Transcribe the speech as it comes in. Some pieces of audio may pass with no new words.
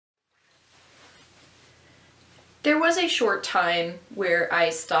There was a short time where I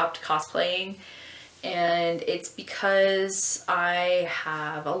stopped cosplaying, and it's because I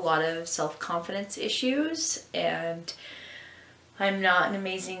have a lot of self-confidence issues, and I'm not an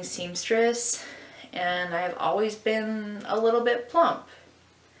amazing seamstress, and I've always been a little bit plump.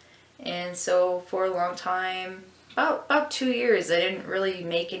 And so for a long time, about 2 years, I didn't really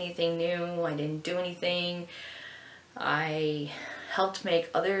make anything new. I didn't do anything. I helped make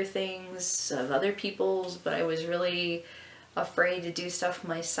other things of other people's, but I was really afraid to do stuff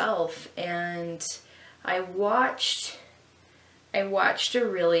myself. And I watched a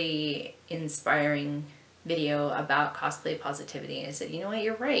really inspiring video about cosplay positivity, and I said, you know what,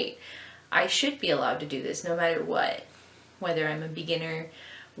 you're right. I should be allowed to do this no matter what. Whether I'm a beginner,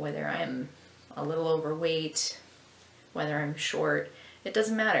 whether I'm a little overweight, whether I'm short, it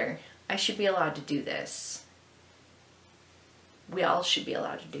doesn't matter. I should be allowed to do this. We all should be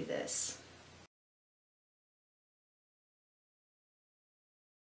allowed to do this.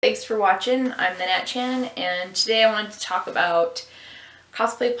 Thanks for watching. I'm the Nat Chan, and today I wanted to talk about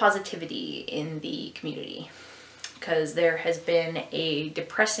cosplay positivity in the community, because there has been a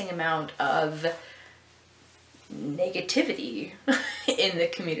depressing amount of negativity in the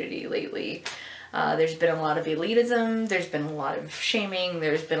community lately. There's been a lot of elitism, there's been a lot of shaming,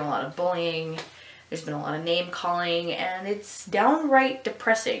 there's been a lot of bullying, there's been a lot of name calling, and it's downright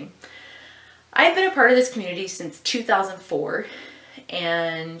depressing. I've been a part of this community since 2004,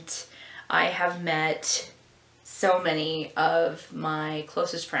 and I have met so many of my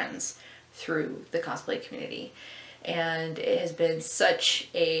closest friends through the cosplay community, and it has been such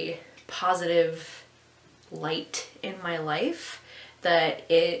a positive light in my life that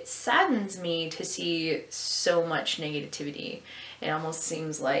it saddens me to see so much negativity. It almost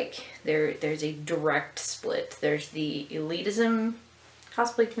seems like there's a direct split. There's the elitism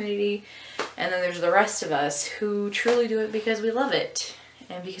cosplay community, and then there's the rest of us who truly do it because we love it,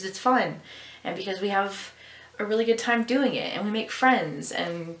 and because it's fun, and because we have a really good time doing it, and we make friends,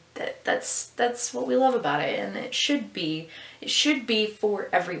 and that's what we love about it. And it should be for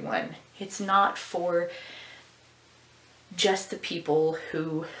everyone. It's not for just the people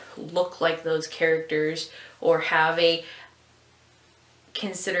who look like those characters or have a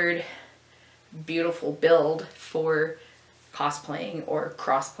considered beautiful build for cosplaying or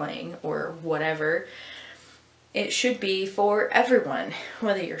crossplaying or whatever. It should be for everyone,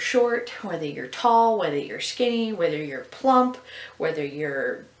 whether you're short, whether you're tall, whether you're skinny, whether you're plump, whether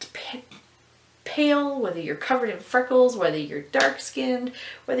you're pale, whether you're covered in freckles, whether you're dark-skinned,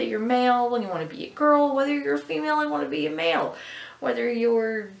 whether you're male and you want to be a girl, whether you're female and want to be a male, whether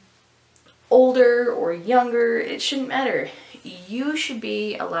you're older or younger, it shouldn't matter. You should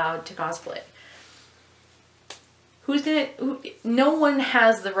be allowed to cosplay. No one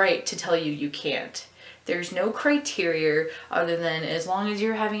has the right to tell you you can't. There's no criteria other than as long as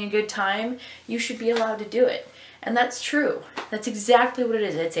you're having a good time, you should be allowed to do it. And that's true. That's exactly what it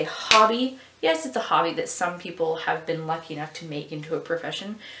is. It's a hobby. Yes, it's a hobby that some people have been lucky enough to make into a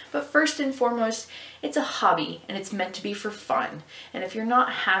profession, but first and foremost, it's a hobby, and it's meant to be for fun. And if you're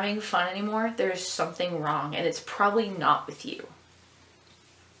not having fun anymore, there's something wrong, and it's probably not with you.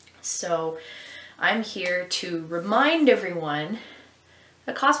 So I'm here to remind everyone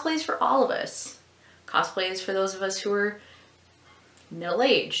that cosplay is for all of us. Cosplay is for those of us who are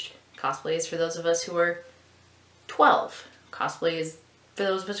middle-aged. Cosplay is for those of us who are 12. Cosplay is for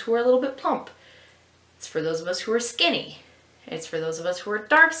those of us who are a little bit plump. It's for those of us who are skinny. It's for those of us who are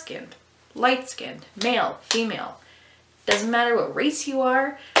dark-skinned, light-skinned, male, female. Doesn't matter what race you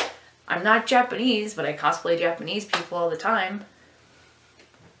are. I'm not Japanese, but I cosplay Japanese people all the time.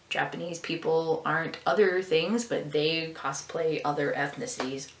 Japanese people aren't other things, but they cosplay other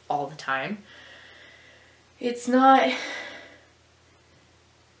ethnicities all the time. It's not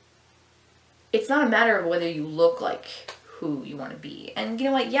a matter of whether you look like who you want to be. And you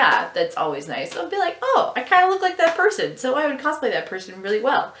know what? Yeah, that's always nice. I'll be like, oh, I kind of look like that person, so I would cosplay that person really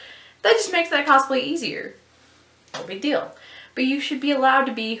well. That just makes that cosplay easier. No big deal. But you should be allowed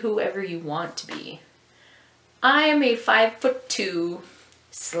to be whoever you want to be. I am a 5'2",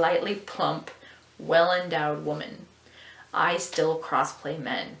 slightly plump, well-endowed woman. I still crossplay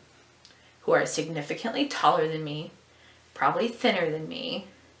men who are significantly taller than me, probably thinner than me,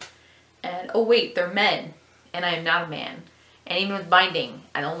 and oh wait, they're men, and I am not a man. And even with binding,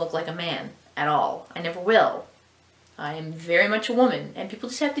 I don't look like a man at all. I never will. I am very much a woman, and people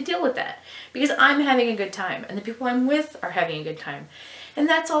just have to deal with that, because I'm having a good time, and the people I'm with are having a good time, and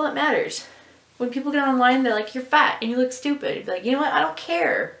that's all that matters. When people get online, they're like, you're fat and you look stupid. Be like, you know what? I don't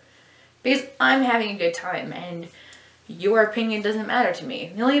care, because I'm having a good time, and your opinion doesn't matter to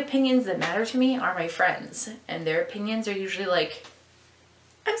me. The only opinions that matter to me are my friends. And their opinions are usually like,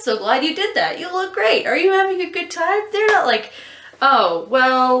 I'm so glad you did that. You look great. Are you having a good time? They're not like, oh,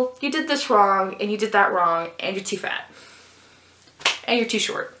 well, you did this wrong and you did that wrong and you're too fat. And you're too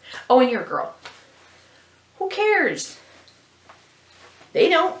short. Oh, and you're a girl. Who cares? They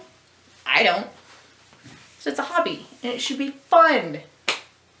don't. I don't. So it's a hobby and it should be fun.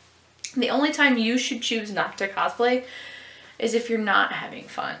 The only time you should choose not to cosplay is if you're not having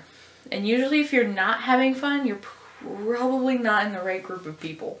fun. And usually if you're not having fun, you're probably not in the right group of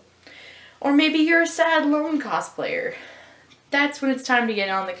people. Or maybe you're a sad lone cosplayer. That's when it's time to get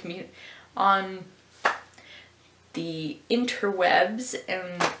on the interwebs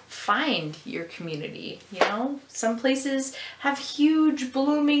and find your community, you know? Some places have huge,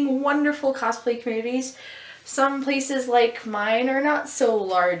 blooming, wonderful cosplay communities. Some places like mine are not so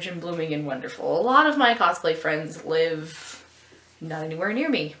large and blooming and wonderful. A lot of my cosplay friends live not anywhere near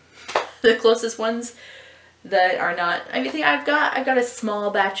me. The closest ones that are not, I mean, I've got a small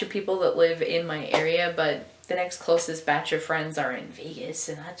batch of people that live in my area, but the next closest batch of friends are in Vegas,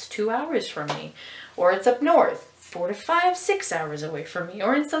 and that's 2 hours from me. Or it's up north, 4 to 5, 6 hours away from me,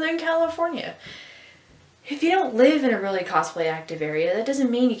 or in Southern California. If you don't live in a really cosplay active area, that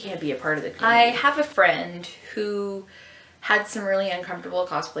doesn't mean you can't be a part of the community. I have a friend who had some really uncomfortable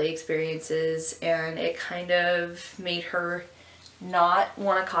cosplay experiences, and it kind of made her not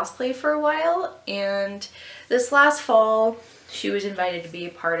want to cosplay for a while. And this last fall, she was invited to be a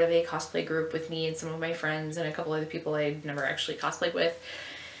part of a cosplay group with me and some of my friends and a couple other people I'd never actually cosplayed with.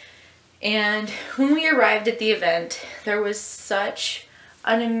 And when we arrived at the event, there was such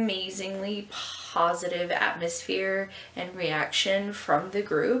an amazingly positive atmosphere and reaction from the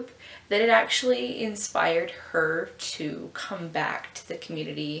group that it actually inspired her to come back to the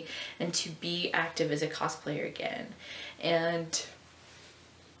community and to be active as a cosplayer again. And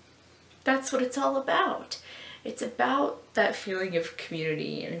that's what it's all about. It's about that feeling of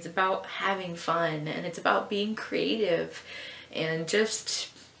community, and it's about having fun, and it's about being creative and just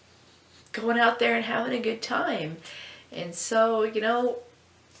going out there and having a good time. And so, you know,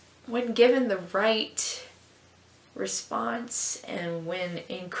 when given the right response and when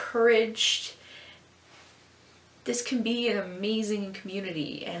encouraged, this can be an amazing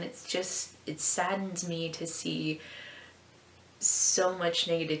community. And it's just, it saddens me to see so much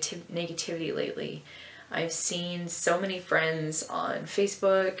negativity lately. I've seen so many friends on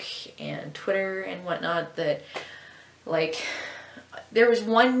Facebook and Twitter and whatnot that, like, there was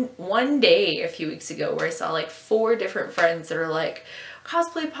one day a few weeks ago where I saw like 4 different friends that are like,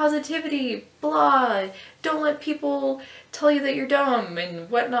 cosplay positivity, blah, don't let people tell you that you're dumb and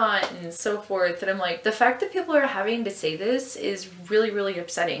whatnot and so forth. And I'm like, the fact that people are having to say this is really, really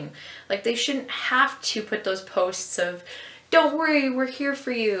upsetting. Like, they shouldn't have to put those posts of, don't worry, we're here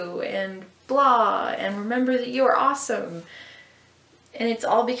for you, and blah, and remember that you are awesome. And it's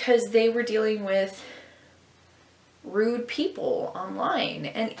all because they were dealing with rude people online,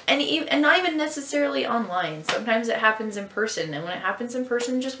 and not even necessarily online. Sometimes it happens in person, and when it happens in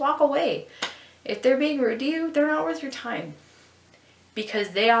person, just walk away. If they're being rude to you, they're not worth your time,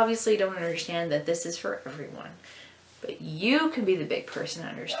 because they obviously don't understand that this is for everyone. But you can be the big person to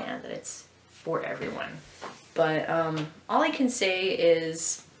understand that it's for everyone. But all I can say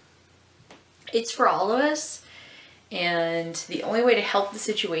is it's for all of us, and the only way to help the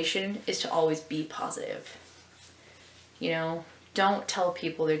situation is to always be positive. You know, don't tell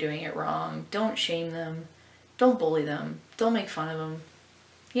people they're doing it wrong. Don't shame them. Don't bully them. Don't make fun of them.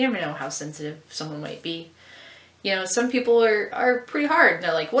 You never know how sensitive someone might be. You know, some people are pretty hard.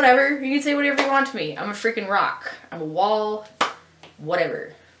 They're like, whatever, you can say whatever you want to me. I'm a freaking rock. I'm a wall.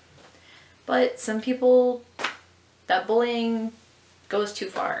 Whatever. But some people, that bullying goes too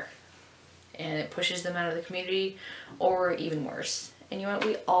far. And it pushes them out of the community, or even worse. And you know what?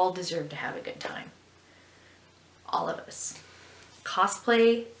 We all deserve to have a good time. All of us.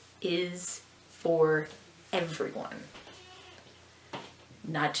 Cosplay is for everyone,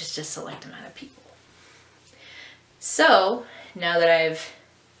 not just a select amount of people. So, now that I've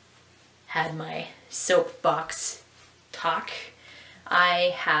had my soapbox talk,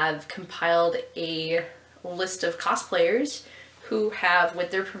 I have compiled a list of cosplayers who have,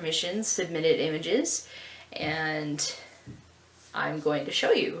 with their permission, submitted images, and I'm going to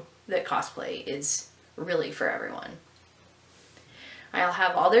show you that cosplay is really for everyone. I'll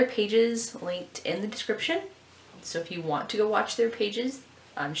have all their pages linked in the description, so if you want to go watch their pages,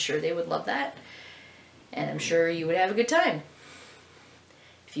 I'm sure they would love that, and I'm sure you would have a good time.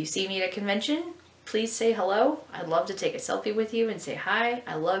 If you see me at a convention, please say hello. I'd love to take a selfie with you and say hi.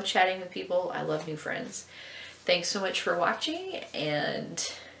 I love chatting with people. I love new friends. Thanks so much for watching,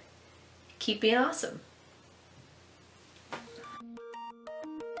 and keep being awesome.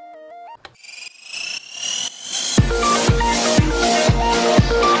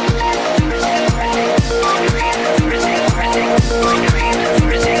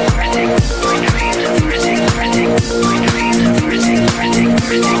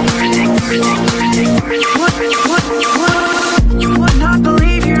 You would not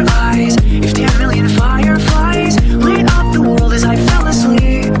believe your eyes if 10 million fireflies lit up the world as I fell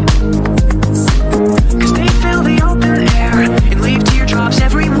asleep. 'Cause they fill the open air and leave teardrops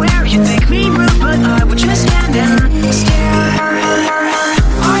everywhere. You'd think me rude, but I would just stand and stare.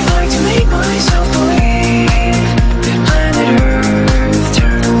 I like to make myself believe that planet Earth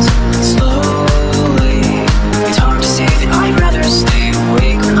turns slowly. It's hard to say that I'd rather stay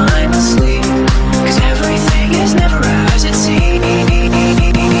awake when I'm asleep, 'cause everything is never as it seems.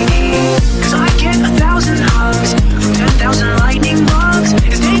 'Cause I get 1,000 hugs from 10,000 lightning bugs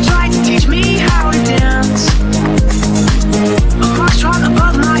as they try to teach me how to dance. A foxtrot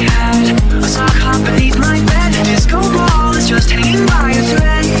above my head, a sock hop beneath my bed, a disco ball is just hanging by a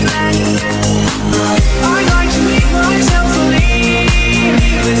thread. I like to make myself believe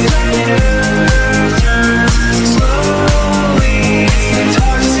that planet Earth turns slowly. It's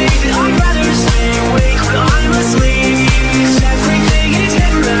hard to say that I'd rather stay awake when I'm asleep, 'cause everything is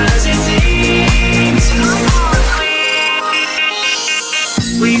never as it seems. I'm on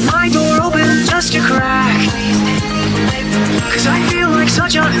leave my door open just a crack, 'cause I feel like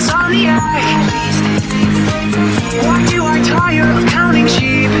such an insomniac. Why do I tire of counting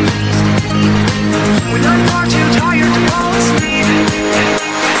sheep when I'm far too tired to fall asleep?